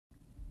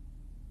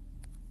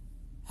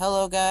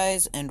Hello,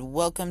 guys, and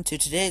welcome to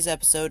today's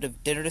episode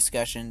of Dinner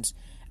Discussions,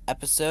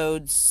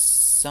 episode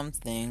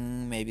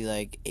something, maybe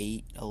like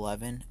 8,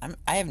 11.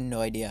 I have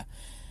no idea.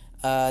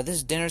 This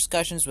is Dinner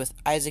Discussions with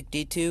Isaac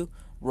D2.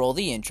 Roll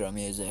the intro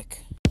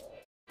music.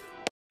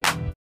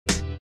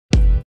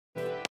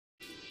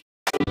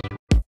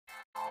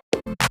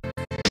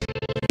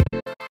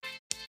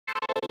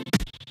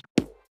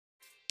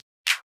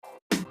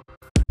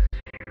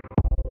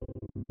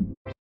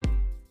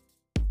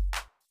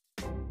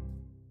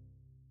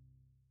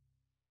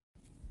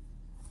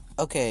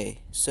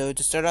 Okay, so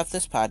to start off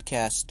this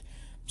podcast,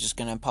 I'm just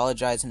going to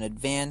apologize in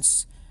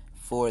advance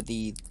for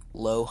the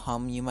low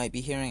hum you might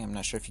be hearing. I'm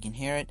not sure if you can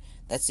hear it.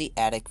 That's the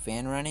attic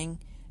fan running.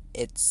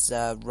 It's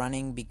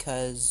running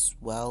because,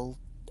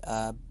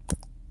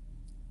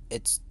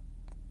 it's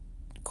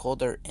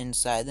colder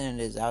inside than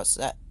it is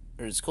outside,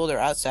 or it's colder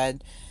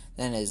outside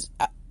than it is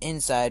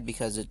inside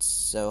because it's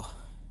so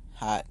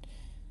hot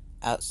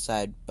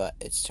outside, but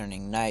it's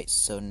turning night,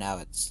 so now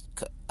it's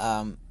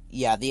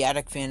the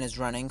attic fan is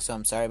running, so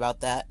I'm sorry about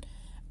that.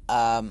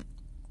 I'm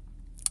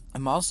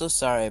also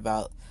sorry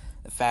about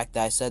the fact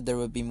that I said there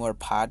would be more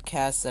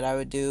podcasts that I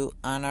would do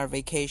on our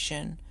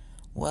vacation.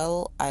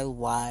 Well, I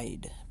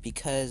lied,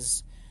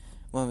 because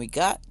when we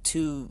got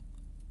to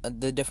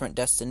the different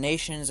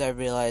destinations, I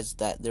realized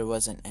that there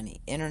wasn't any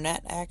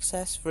internet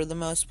access for the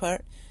most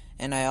part,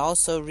 and I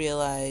also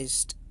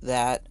realized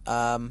that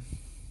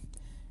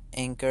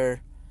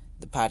Anchor,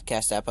 the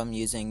podcast app I'm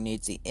using,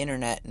 needs the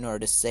internet in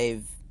order to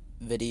save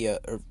in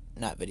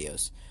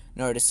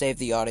order to save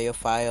the audio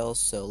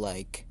files. So,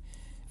 like,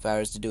 if I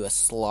was to do a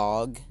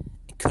slog,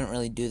 I couldn't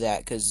really do that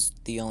because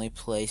the only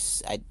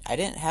place I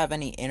didn't have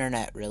any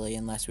internet really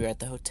unless we were at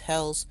the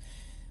hotels.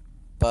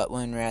 But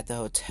when we were at the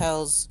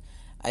hotels,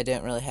 I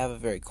didn't really have a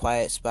very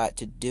quiet spot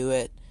to do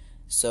it,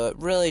 so it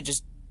really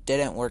just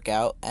didn't work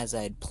out as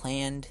I had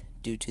planned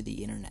due to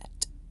the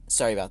internet.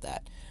 Sorry about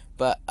that.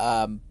 But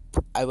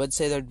I would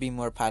say there'd be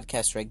more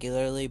podcasts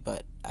regularly,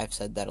 but I've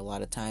said that a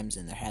lot of times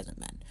and there hasn't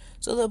been.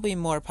 So there'll be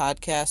more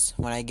podcasts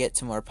when I get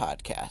to more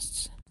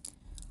podcasts.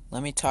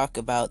 Let me talk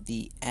about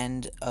the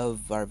end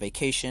of our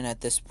vacation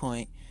at this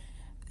point.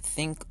 I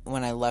think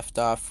when I left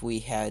off, we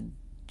had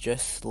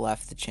just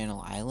left the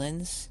Channel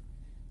Islands.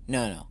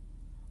 No.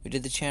 We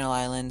did the Channel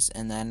Islands,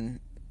 and then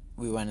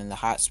we went in the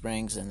hot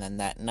springs, and then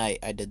that night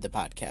I did the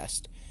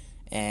podcast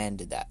and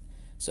did that.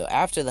 So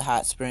after the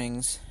hot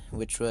springs,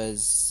 which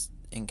was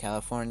in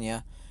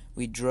California,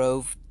 we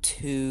drove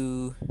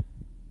to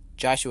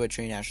Joshua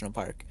Tree National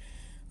Park,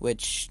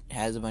 which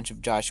has a bunch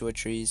of Joshua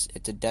trees.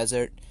 It's a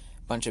desert,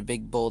 a bunch of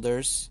big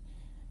boulders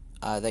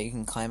that you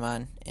can climb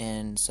on,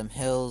 and some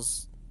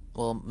hills,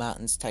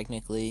 mountains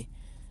technically,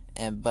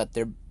 but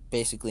they're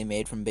basically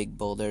made from big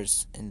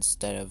boulders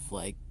instead of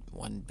like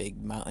one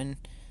big mountain.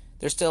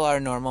 There still are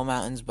normal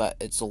mountains, but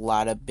it's a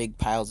lot of big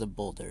piles of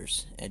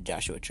boulders at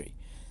Joshua Tree.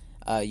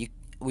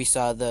 We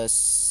saw the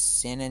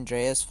San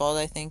Andreas Fault,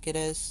 I think it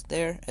is,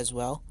 there as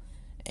well,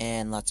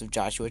 and lots of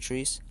Joshua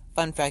trees.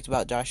 Fun fact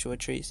about Joshua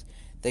trees: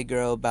 they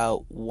grow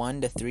about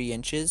 1 to 3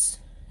 inches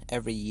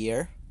every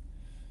year.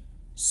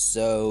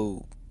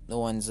 So the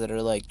ones that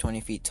are like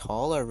 20 feet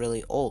tall are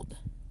really old.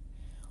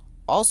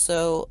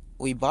 Also,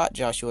 we bought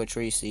Joshua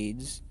tree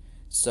seeds,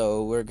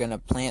 so we're gonna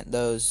plant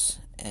those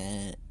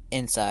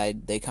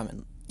inside.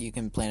 You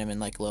can plant them in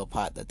like a little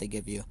pot that they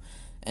give you,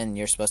 and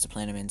you're supposed to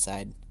plant them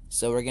inside.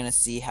 So we're gonna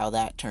see how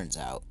that turns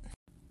out.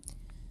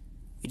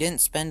 We didn't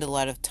spend a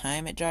lot of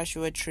time at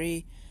Joshua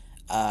Tree,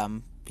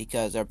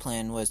 because our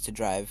plan was to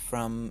drive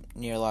from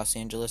near Los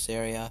Angeles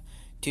area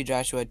to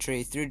Joshua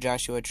Tree, through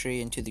Joshua Tree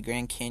into the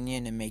Grand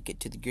Canyon, and make it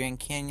to the Grand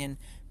Canyon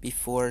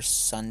before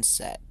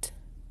sunset.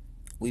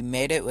 We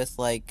made it with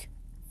like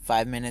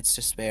 5 minutes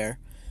to spare,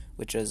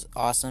 which was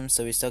awesome,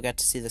 so we still got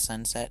to see the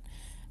sunset.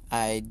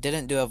 I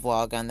didn't do a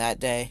vlog on that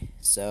day,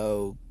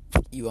 so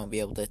you won't be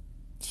able to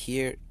see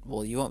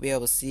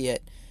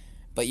it,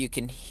 but you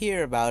can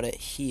hear about it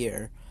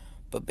here.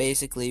 But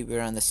basically, we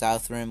were on the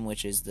South Rim,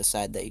 which is the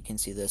side that you can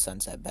see the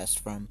sunset best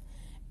from,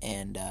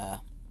 and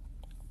I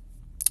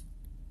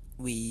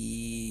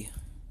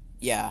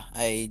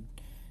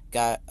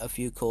got a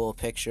few cool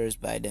pictures,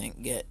 but I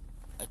didn't get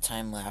a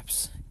time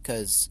lapse,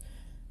 because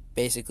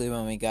basically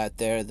when we got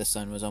there, the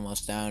sun was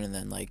almost down, and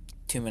then like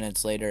 2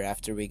 minutes later,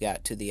 after we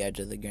got to the edge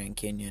of the Grand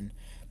Canyon,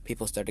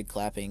 people started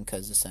clapping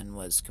because the sun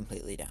was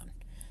completely down.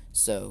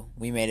 So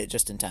we made it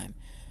just in time.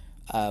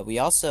 We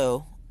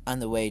also, on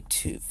the way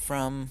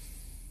from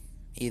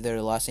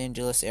either Los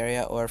Angeles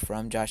area or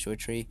from Joshua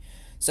Tree,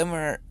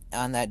 somewhere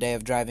on that day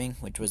of driving,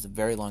 which was a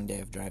very long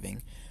day of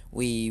driving,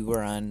 we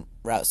were on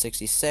Route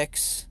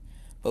 66,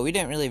 but we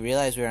didn't really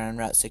realize we were on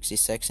Route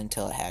 66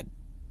 until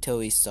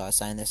we saw a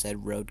sign that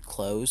said road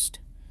closed,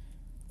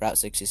 Route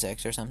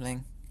 66 or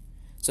something.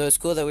 So it's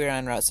cool that we were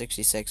on Route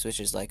 66, which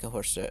is like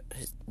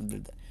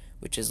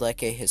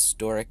a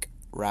historic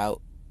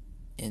route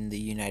in the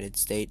United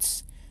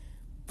States,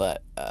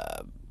 but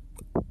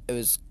it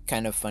was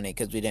kind of funny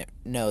because we didn't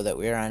know that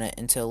we were on it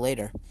until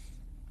later.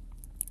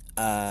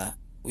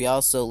 We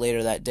also,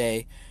 later that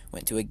day,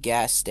 Went to a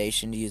gas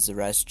station to use the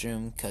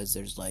restroom because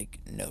there's like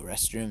no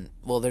restroom.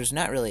 Well, there's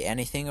not really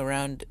anything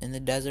around in the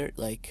desert.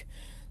 Like,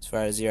 as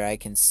far as your eye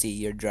can see,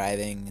 you're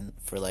driving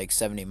for like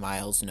 70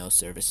 miles, no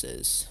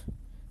services.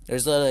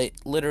 There's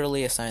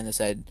literally a sign that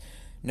said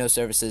no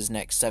services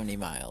next 70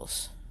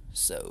 miles.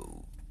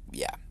 So,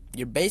 yeah.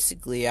 You're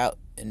basically out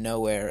in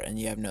nowhere and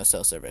you have no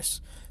cell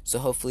service. So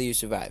hopefully you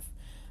survive.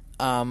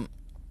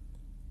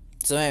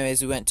 So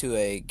anyways, we went to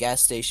a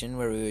gas station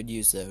where we would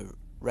use the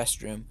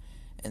restroom,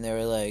 and they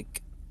were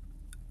like,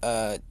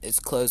 it's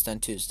closed on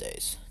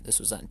Tuesdays. This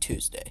was on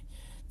Tuesday.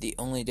 The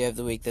only day of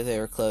the week that they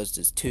were closed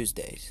is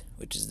Tuesdays,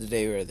 which is the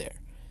day we were there.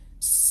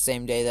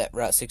 Same day that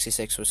Route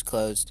 66 was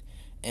closed,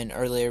 and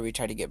earlier we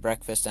tried to get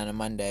breakfast on a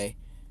Monday,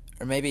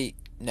 or maybe,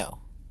 no.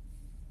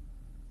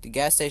 The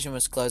gas station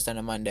was closed on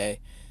a Monday.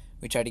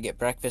 We tried to get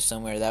breakfast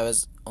somewhere. That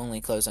was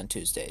only closed on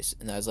Tuesdays,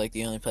 and that was like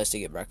the only place to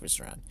get breakfast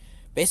around.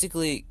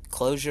 Basically,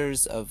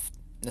 closures of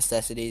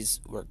necessities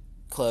were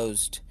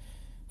closed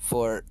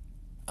for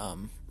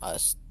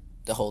us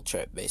the whole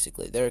trip,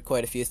 basically. There are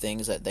quite a few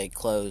things that they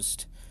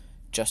closed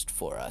just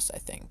for us, I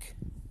think.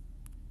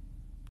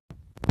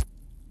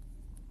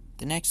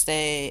 The next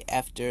day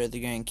after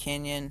the Grand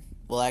Canyon,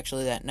 well,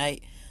 actually that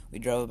night, we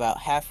drove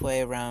about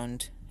halfway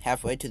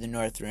to the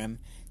North Rim,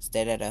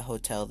 stayed at a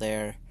hotel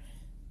there,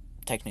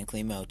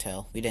 technically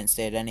motel. We didn't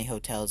stay at any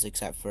hotels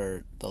except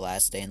for the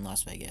last day in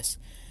Las Vegas.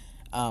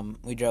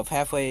 We drove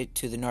halfway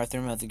to the North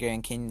Rim of the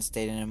Grand Canyon,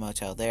 stayed in a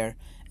motel there,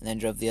 and then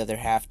drove the other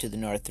half to the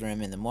North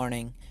Rim in the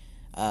morning.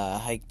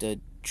 Hiked a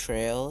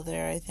trail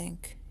there, I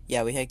think.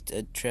 Yeah, we hiked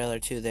a trail or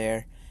two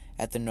there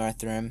at the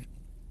North Rim,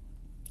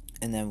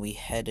 and then we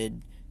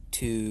headed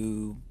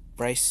to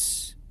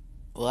St.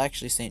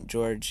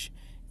 George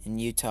in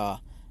Utah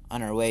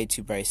on our way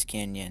to Bryce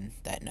Canyon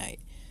that night.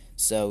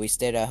 So we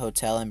stayed at a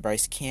hotel in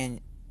we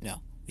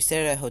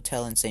stayed at a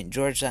hotel in St.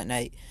 George that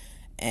night,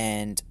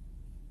 and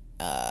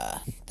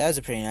that was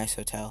a pretty nice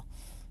hotel.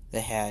 They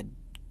had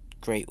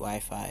great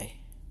Wi-Fi.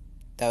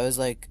 That was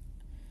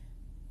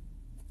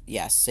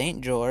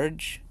St.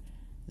 George,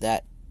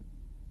 that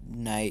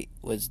night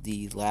was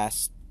the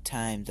last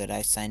time that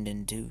I signed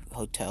into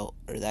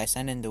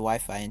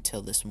Wi-Fi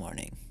until this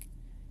morning.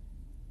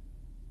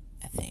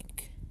 I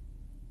think.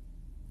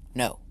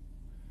 No.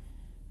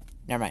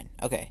 Never mind.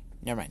 Okay,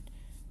 never mind.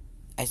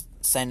 I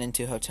signed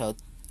into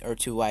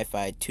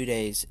Wi-Fi 2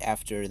 days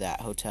after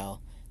that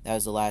hotel. That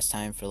was the last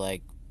time for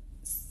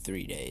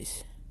 3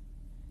 days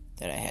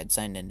that I had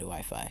signed into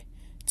Wi-Fi.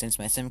 Since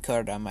my SIM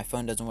card on my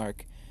phone doesn't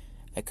work,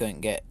 I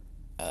couldn't get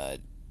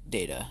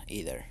data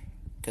either,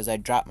 because I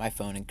dropped my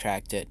phone and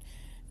cracked it,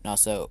 and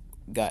also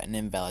got an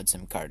invalid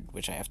SIM card,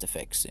 which I have to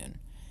fix soon.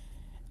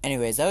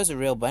 Anyways, that was a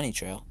real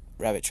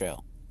rabbit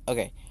trail.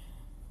 Okay,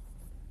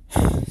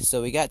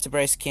 so we got to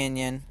Bryce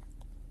Canyon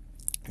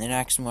the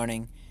next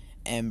morning,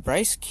 and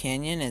Bryce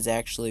Canyon is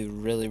actually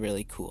really,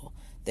 really cool.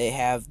 They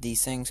have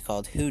these things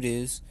called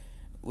hoodoos,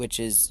 which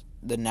is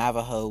the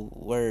Navajo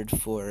word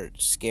for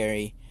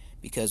scary,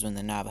 because when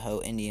the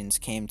Navajo Indians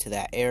came to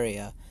that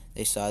area,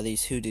 they saw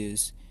these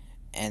hoodoos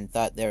and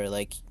thought they were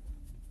like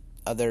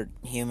other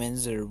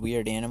humans or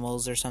weird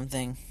animals or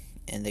something,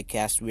 and they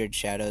cast weird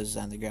shadows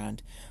on the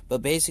ground.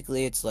 But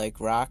basically it's like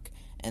rock,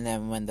 and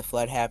then when the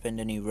flood happened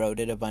and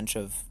eroded a bunch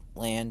of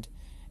land,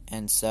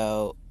 and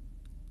so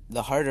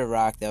the harder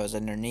rock that was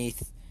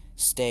underneath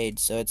stayed,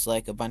 so it's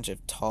like a bunch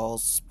of tall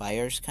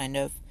spires kind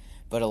of,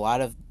 but a lot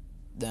of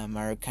them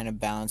are kind of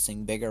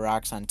balancing bigger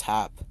rocks on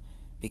top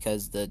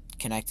because the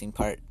connecting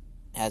part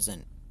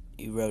hasn't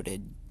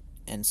eroded,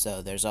 and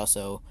so there's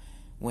also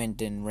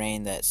wind and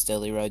rain that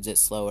still erodes it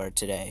slower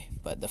today,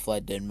 but the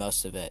flood did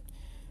most of it.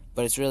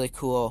 But it's really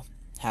cool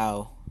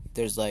how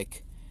there's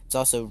it's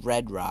also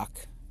red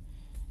rock,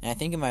 and I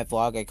think in my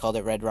vlog I called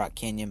it Red Rock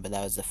Canyon, but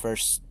that was the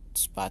first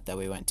spot that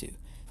we went to.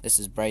 This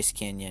is Bryce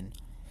Canyon,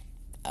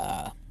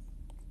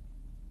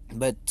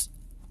 but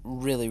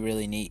really,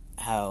 really neat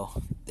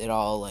how it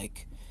all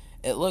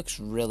it looks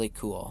really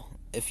cool.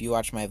 If you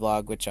watch my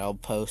vlog, which I'll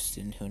post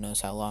in who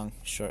knows how long,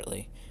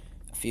 shortly,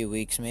 a few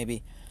weeks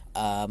maybe,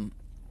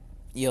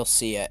 you'll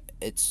see it.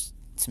 It's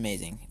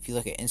amazing. If you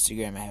look at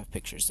Instagram, I have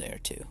pictures there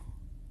too.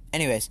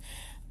 Anyways,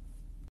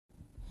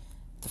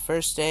 the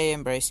first day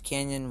in Bryce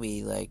Canyon,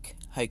 we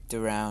hiked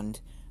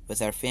around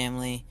with our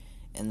family,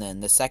 and then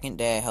the second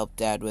day I helped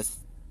Dad with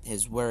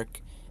his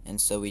work,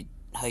 and so we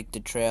hiked a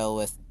trail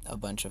with a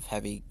bunch of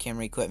heavy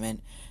camera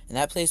equipment, and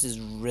that place is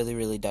really,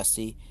 really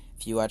dusty.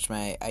 If you watch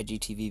my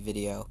IGTV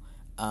video,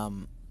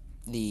 I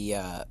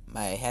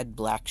had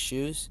black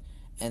shoes,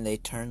 and they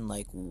turned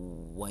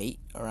white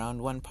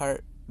around one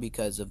part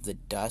because of the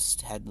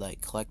dust had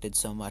collected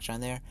so much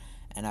on there,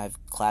 and I've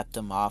clapped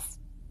them off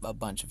a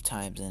bunch of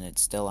times and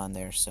it's still on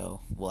there,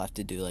 so we'll have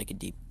to do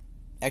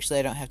actually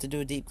I don't have to do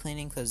a deep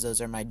cleaning because those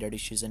are my dirty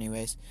shoes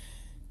anyways.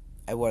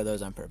 I wore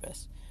those on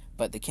purpose.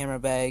 But the camera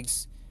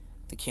bags,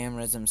 the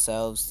cameras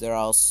themselves, they're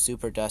all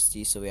super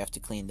dusty, so we have to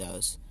clean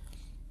those.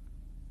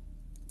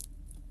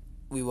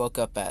 We woke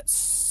up at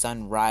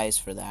sunrise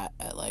for that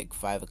at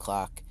 5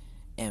 o'clock,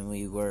 and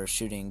we were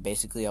shooting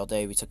basically all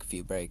day. We took a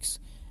few breaks,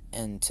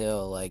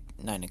 until like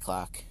 9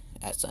 o'clock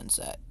at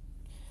sunset.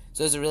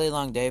 So it was a really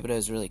long day, but it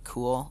was really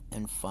cool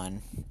and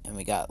fun, and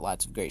we got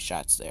lots of great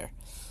shots there.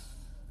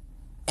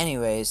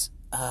 Anyways,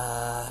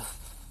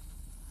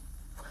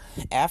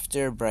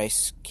 after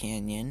Bryce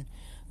Canyon,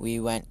 we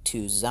went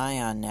to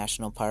Zion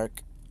National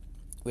Park,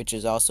 which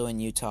is also in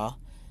Utah,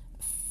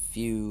 a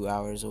few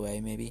hours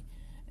away maybe.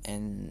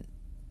 And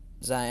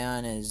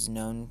Zion is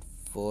known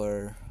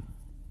for,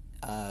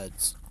 I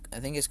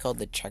think it's called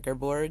the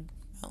Checkerboard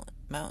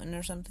Mountain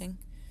or something.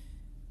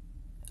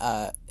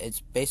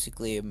 It's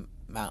basically a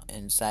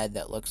mountainside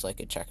that looks like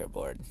a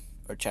checkerboard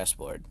or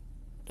chessboard.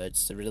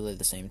 It's really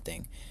the same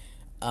thing.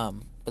 But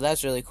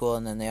that's really cool.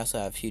 And then they also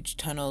have huge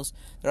tunnels.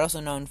 They're also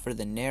known for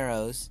the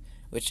Narrows,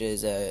 which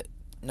is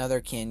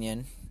another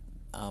canyon.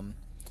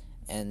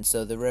 And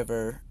so the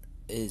river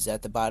is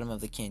at the bottom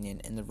of the canyon,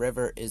 and the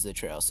river is the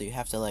trail. So you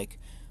have to like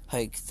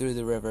hike through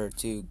the river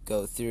to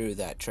go through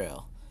that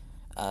trail.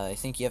 I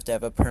think you have to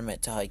have a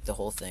permit to hike the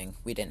whole thing.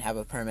 We didn't have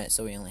a permit,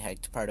 so we only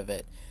hiked part of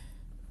it.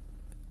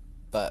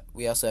 But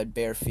we also had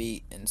bare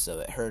feet, and so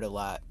it hurt a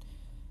lot.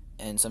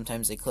 And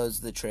sometimes they close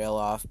the trail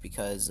off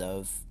because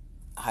of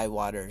high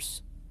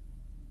waters.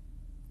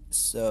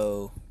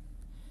 So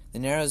the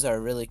Narrows are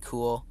really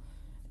cool,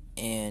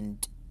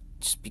 and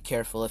just be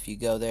careful if you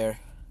go there.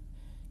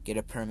 Get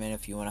a permit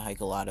if you want to hike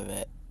a lot of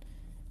it.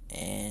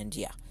 And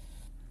yeah.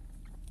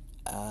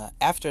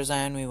 After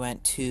Zion, we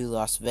went to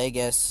Las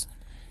Vegas.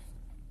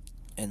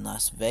 In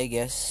Las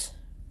Vegas,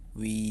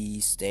 we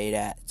stayed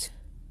at,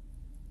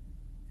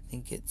 I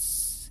think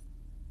it's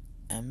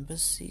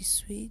Embassy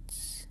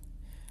Suites.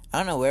 I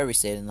don't know where we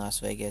stayed in Las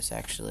Vegas,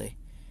 actually.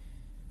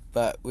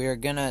 But we were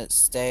going to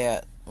stay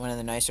at one of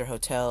the nicer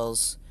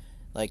hotels,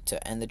 like,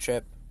 to end the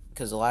trip.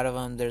 Because a lot of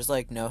them, there's,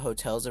 like, no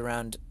hotels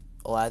around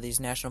a lot of these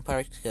national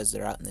parks because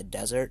they're out in the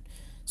desert.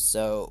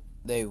 So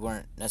they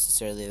weren't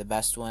necessarily the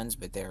best ones,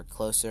 but they were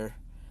closer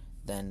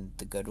than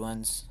the good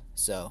ones.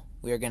 So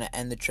we were going to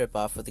end the trip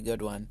off with a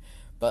good one.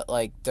 But,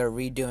 like, they're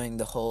redoing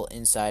the whole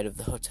inside of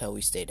the hotel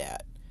we stayed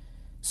at.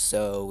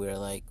 So we were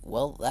like,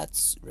 well,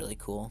 that's really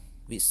cool.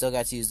 We still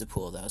got to use the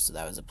pool, though, so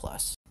that was a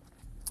plus.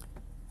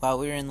 While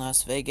we were in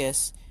Las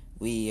Vegas,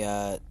 we,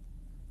 that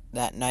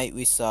night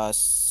we saw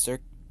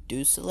Cirque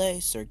du Soleil,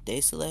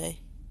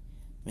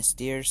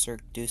 Mystère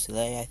Cirque du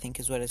Soleil, I think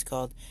is what it's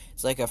called.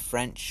 It's like a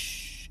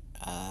French,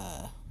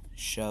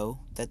 show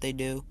that they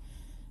do,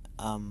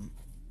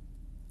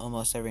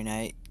 almost every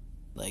night,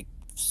 like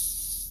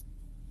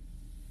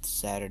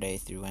Saturday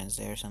through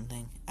Wednesday or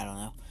something. I don't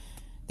know.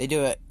 They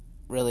do it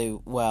really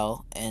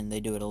well, and they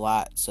do it a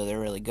lot, so they're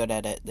really good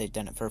at it. They've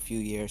done it for a few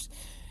years.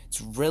 It's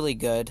really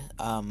good.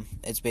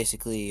 It's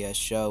basically a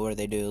show where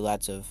they do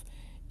lots of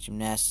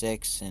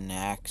gymnastics and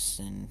acts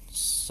and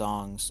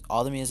songs.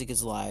 All the music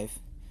is live.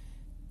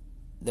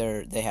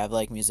 They have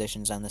like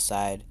musicians on the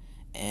side,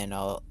 and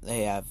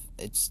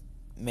it's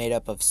made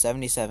up of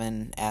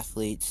 77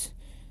 athletes,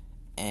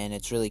 and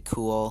it's really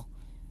cool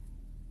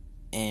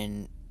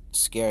and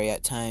scary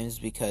at times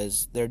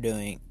because they're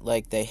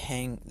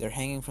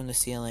hanging from the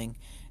ceiling,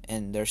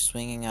 and they're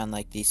swinging on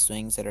like these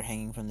swings that are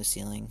hanging from the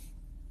ceiling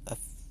a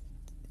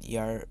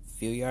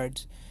few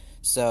yards.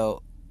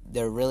 So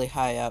they're really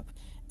high up,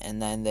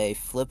 and then they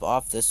flip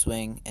off the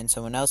swing, and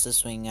someone else is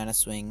swinging on a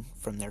swing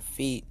from their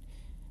feet,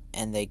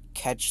 and they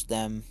catch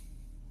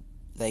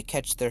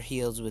their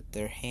heels with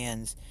their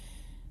hands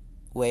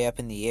way up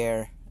in the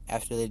air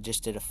after they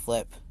just did a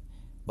flip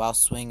while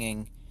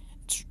swinging.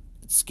 It's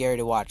scary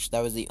to watch.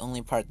 That was the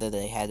only part that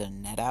they had to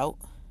net out,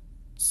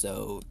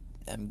 so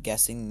I'm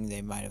guessing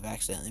they might have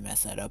accidentally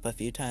messed that up a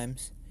few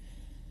times.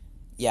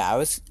 Yeah, I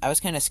was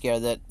kind of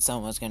scared that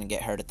someone was going to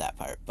get hurt at that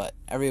part, but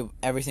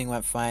everything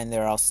went fine. They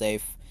were all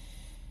safe.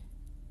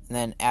 And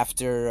then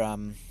after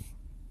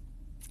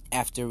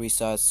we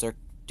saw Cirque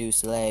du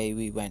Soleil,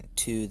 we went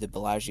to the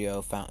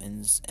Bellagio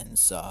fountains and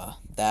saw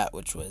that,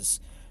 which was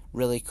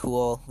really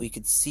cool. We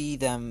could see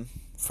them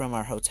from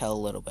our hotel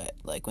a little bit,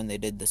 like when they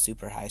did the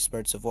super high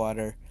spurts of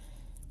water.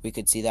 We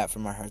could see that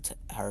from our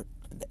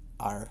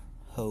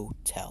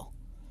hotel.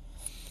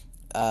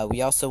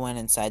 We also went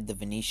inside the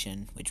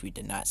Venetian, which we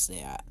did not stay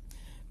at.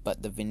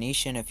 But the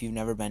Venetian, if you've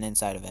never been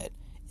inside of it,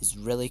 is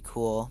really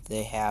cool.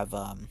 They have,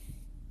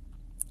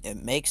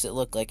 it makes it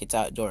look like it's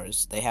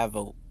outdoors. They have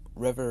a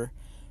river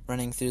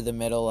running through the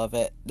middle of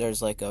it.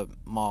 There's like a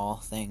mall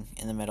thing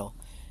in the middle.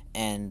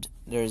 And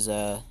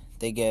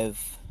they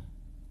give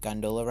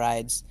gondola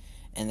rides.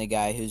 And the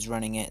guy who's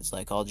running it is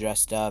like all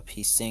dressed up.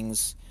 He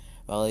sings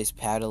while he's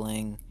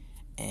paddling.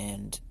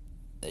 And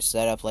they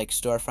set up like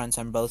storefronts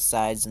on both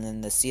sides, and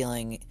then the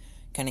ceiling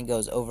kind of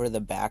goes over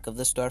the back of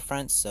the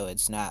storefronts, so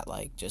it's not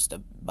like just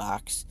a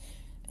box,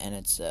 and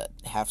it's a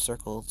half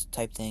circle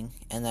type thing,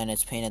 and then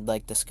it's painted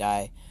like the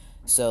sky.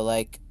 So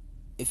like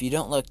if you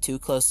don't look too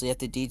closely at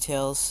the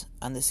details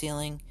on the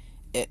ceiling,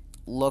 it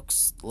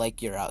looks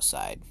like you're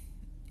outside.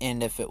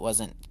 And if it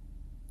wasn't,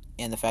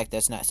 and the fact that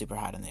it's not super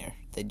hot in there,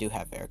 they do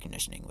have air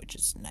conditioning, which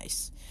is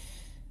nice,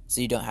 so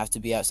you don't have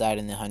to be outside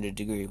in the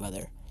 100-degree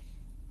weather.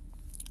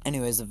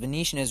 Anyways, the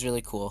Venetian is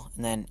really cool.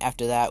 And then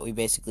after that, we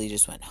basically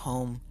just went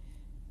home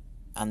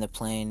on the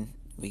plane.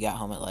 We got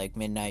home at like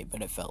midnight,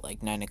 but it felt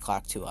like 9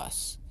 o'clock to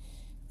us.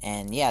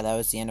 And yeah, that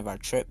was the end of our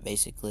trip,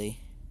 basically.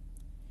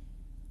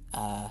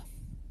 Yeah.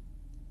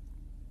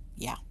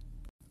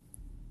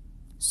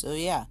 So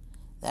yeah,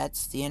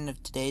 that's the end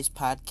of today's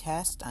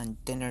podcast on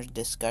dinner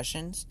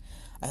discussions.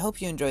 I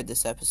hope you enjoyed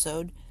this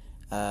episode.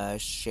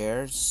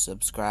 Share,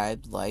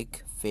 subscribe,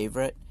 like,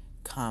 favorite,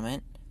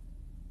 comment.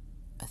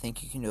 I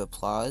think you can do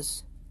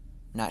applause.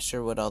 Not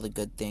sure what all the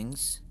good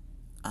things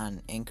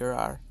on Anchor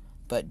are,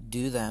 but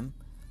do them.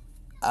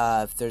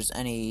 If there's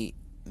any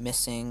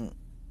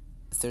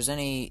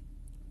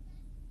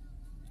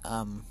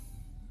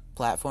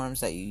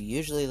platforms that you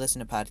usually listen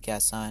to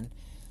podcasts on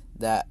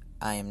that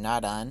I am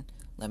not on,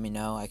 let me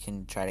know. I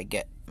can try to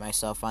get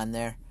myself on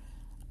there.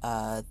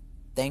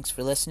 Thanks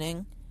for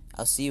listening.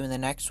 I'll see you in the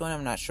next one.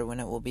 I'm not sure when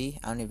it will be.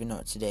 I don't even know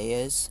what today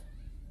is.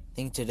 I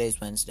think today's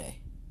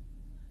Wednesday.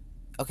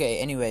 Okay,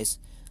 anyways,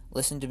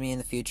 listen to me in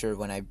the future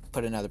when I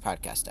put another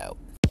podcast out.